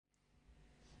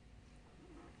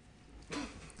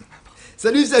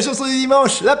Salut, c'est la chanson du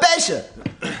dimanche, la pêche.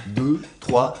 2,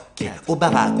 3, 4. Au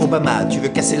Barack Obama, tu veux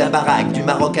casser la baraque. Du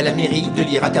Maroc à l'Amérique, de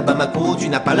l'Irak à Bamako. Tu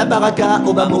n'as pas la baraka,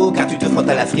 Obama, car tu te frottes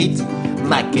à la frite.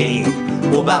 McCain.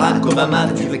 Au Barack Obama,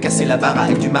 tu veux casser la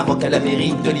baraque. Du Maroc à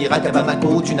l'Amérique, de l'Irak à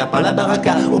Bamako. Tu n'as pas la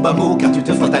baraka, Obama, car tu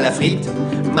te frottes à la frite.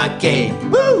 McCain.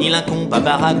 Il incombe à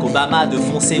Barack Obama de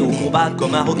foncer au combat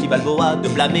comme un Rocky Balboa, de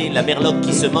blâmer la merloc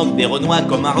qui se moque des Renois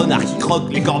comme un renard qui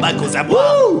croque les corbacs aux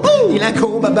abois. Il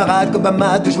incombe à Barack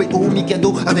Obama de jouer au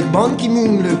Mikado avec Ban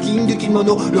Ki-moon, le king du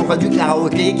kimono, le roi du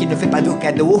karaoké qui ne fait pas de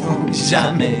cadeaux.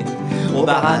 Jamais. Au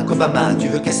Barack Obama, tu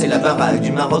veux casser la baraque.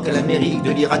 Du Maroc à l'Amérique,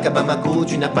 de l'Irak à Bamako.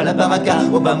 Tu n'as pas la baraka,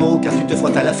 Obama, car tu te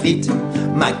frottes à la frite.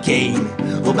 McCain.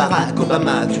 Au Barack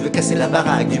Obama, tu veux casser la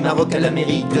baraque. Du Maroc à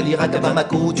l'Amérique, de l'Irak à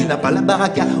Bamako. Tu n'as pas la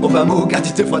baraka, Obama, car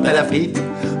tu te frottes à la frite.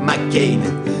 McCain.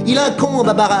 Il incombe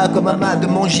à Barack Obama de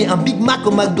manger un Big Mac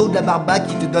au McDo, de la barbaque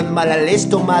qui te donne mal à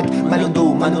l'estomac. Mal au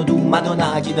dos, Manodou,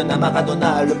 Madonna qui donne à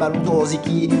Maradona le ballon d'or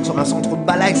Ziki sur un centre de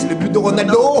balague, c'est le but de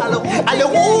Ronaldo. À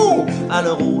l'euro, à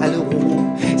l'euro,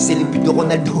 c'est le but de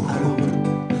Ronaldo.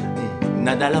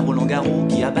 Nadal à Roland Garros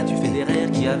qui a battu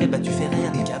Federer, qui avait battu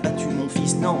Ferrer, qui a battu mon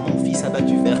fils. Non, mon fils a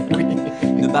battu Ferrer.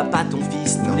 Ne bats pas ton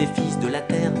fils, nous les fils de la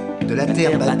terre. De la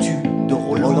terre battue de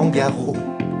Roland Garros.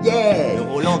 Yeah!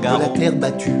 De Roland Garros. De la terre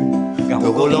battue de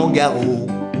Roland Garros.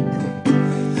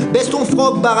 Baisse ton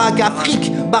froc, Barack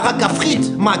Afrique, Barack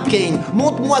Afrique, McCain.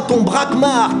 Montre-moi ton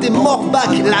braquemar, t'es mort-bac,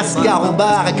 lascar au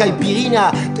bar, et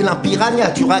Caipirina, t'es un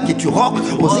piranha, tu raques et tu rock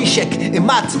aux échecs. Et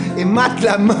mate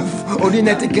la meuf aux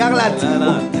lunettes écarlates.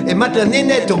 Et mate la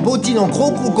nénette aux bottines en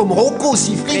croco comme Rocco.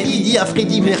 Si Freddy dit à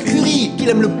Freddie Mercury qu'il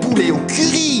aime le poulet au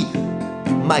curry,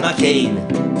 McCain.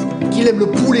 Qu'il aime le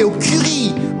poulet au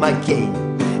curry, McCain.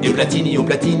 Et Platini au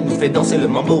platine nous fait danser le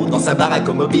mambo dans sa baraque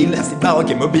au mobile. C'est baroque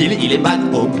et mobile, il est back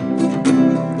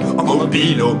en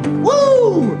mobile.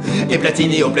 Wouh! Et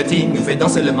Platini au platine nous fait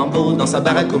danser le mambo dans sa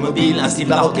baraque au mobile. Un style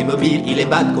baroque et mobile, il est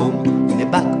back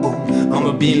en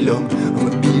mobile.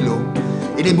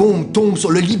 Et les bombes tombent sur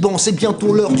le Liban, c'est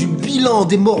bientôt l'heure du bilan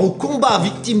des morts au combat,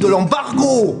 victimes de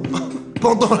l'embargo.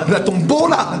 Pendant la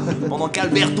tombola, pendant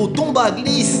qu'Alberto tomba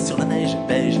glisse sur la neige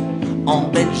beige en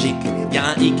Belgique. Y'a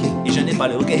un hic et je n'ai pas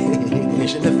le hockey. Et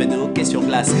je ne fais de hockey sur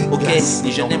glace. Ok,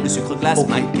 ni je n'aime le sucre glace.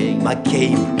 Okay.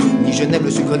 McCain, ni je n'aime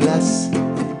le sucre glace.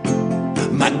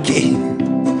 McCain.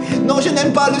 Non, je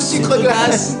n'aime pas le sucre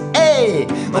glace. Hey!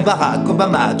 Au Barack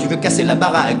Obama, tu veux casser la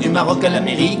baraque. Du Maroc à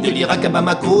l'Amérique, de l'Irak à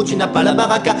Bamako. Tu n'as pas la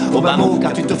baraka, Obama,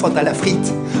 car tu te frottes à la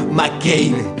frite.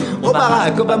 McCain. Au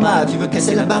Barack Obama, tu veux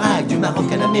casser la baraque. Du Maroc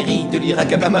à l'Amérique, de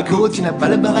l'Irak à Bamako. Tu n'as pas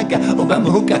la baraka, Obama,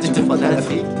 car tu te frottes à la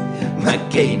frite.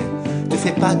 McCain. Ne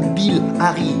fais pas de Bill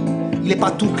Harry, il est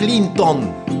pas tout Clinton.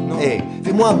 Hey,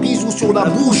 fais-moi un bisou sur la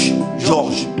bouche,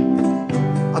 George.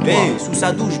 Hey, sous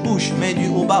sa douche, bouche, mets du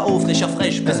haut bas haut, fraîcheur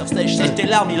fraîche, épaisseur sèche, c'est tes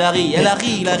larmes, il a ri, elle a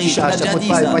ri, on a déjà dit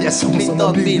ça.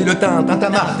 Clinton, le teint,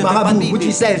 tintama, marabout, bout de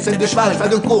ficelle, selle de cheval, cheval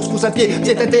de course, pousse à pied,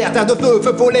 pied à terre, terre de feu,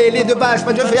 feu follet, lait de vache,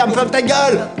 pas de ferme, ferme ta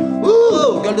gueule.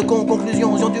 Gueule de con,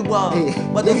 conclusion, aux du bois.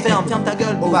 Bois de ferme, ferme ta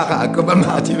gueule. Au Barack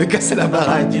Obama, tu veux casser la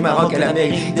baraque. Du Maroc à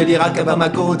l'Amérique, de l'Irak à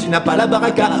Bamako. Tu n'as pas la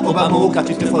baraka, Obama, car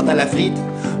tu te frottes à la frite.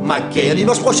 McCain,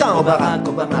 dimanche prochain, au Barack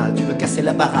Obama, tu veux casser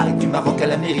la baraque. Du Maroc à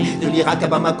l'Amérique, de l'Irak à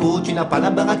Bamako. Tu n'as pas la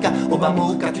baraka, Obama,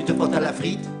 car tu te frottes à la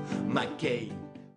frite. McCain.